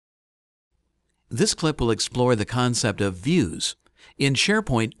This clip will explore the concept of views. In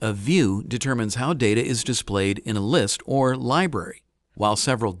SharePoint, a view determines how data is displayed in a list or library. While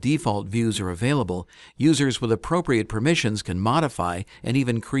several default views are available, users with appropriate permissions can modify and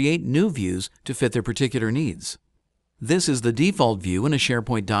even create new views to fit their particular needs. This is the default view in a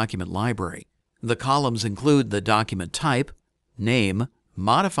SharePoint document library. The columns include the document type, name,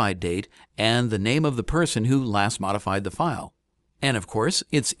 modified date, and the name of the person who last modified the file. And of course,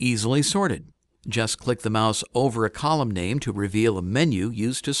 it's easily sorted. Just click the mouse over a column name to reveal a menu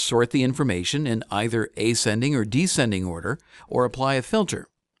used to sort the information in either ascending or descending order, or apply a filter.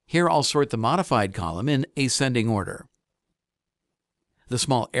 Here I'll sort the modified column in ascending order. The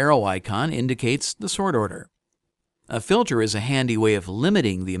small arrow icon indicates the sort order. A filter is a handy way of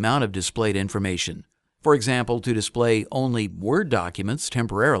limiting the amount of displayed information. For example, to display only Word documents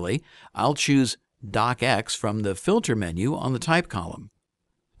temporarily, I'll choose DocX from the Filter menu on the Type column.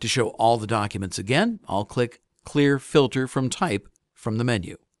 To show all the documents again, I'll click Clear Filter from Type from the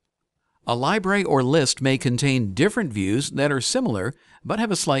menu. A library or list may contain different views that are similar but have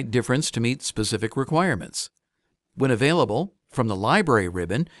a slight difference to meet specific requirements. When available, from the Library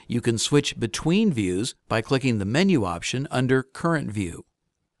ribbon, you can switch between views by clicking the menu option under Current View.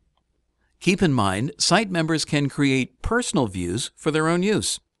 Keep in mind, site members can create personal views for their own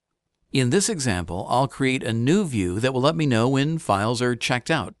use. In this example, I'll create a new view that will let me know when files are checked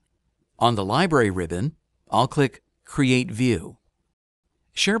out. On the Library ribbon, I'll click Create View.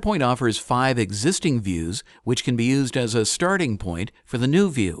 SharePoint offers 5 existing views which can be used as a starting point for the new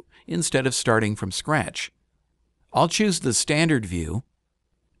view instead of starting from scratch. I'll choose the standard view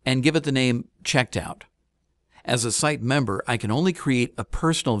and give it the name Checked Out. As a site member, I can only create a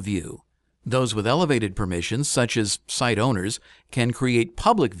personal view. Those with elevated permissions, such as site owners, can create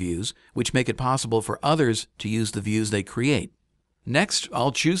public views, which make it possible for others to use the views they create. Next,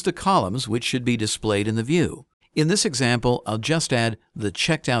 I'll choose the columns which should be displayed in the view. In this example, I'll just add the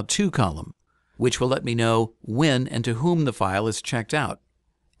Checked Out To column, which will let me know when and to whom the file is checked out.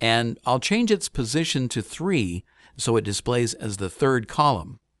 And I'll change its position to 3 so it displays as the 3rd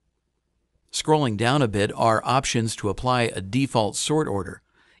column. Scrolling down a bit are options to apply a default sort order.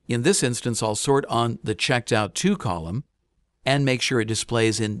 In this instance, I'll sort on the Checked Out To column and make sure it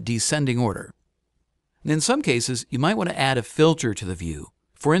displays in descending order. In some cases, you might want to add a filter to the view.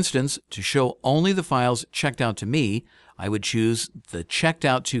 For instance, to show only the files checked out to me, I would choose the Checked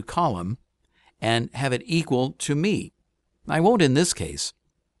Out To column and have it equal to me. I won't in this case.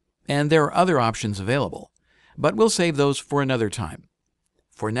 And there are other options available, but we'll save those for another time.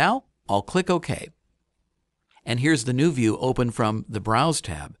 For now, I'll click OK. And here's the new view open from the Browse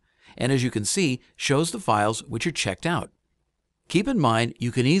tab, and as you can see, shows the files which are checked out. Keep in mind,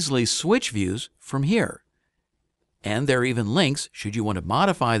 you can easily switch views from here. And there are even links should you want to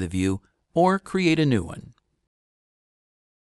modify the view or create a new one.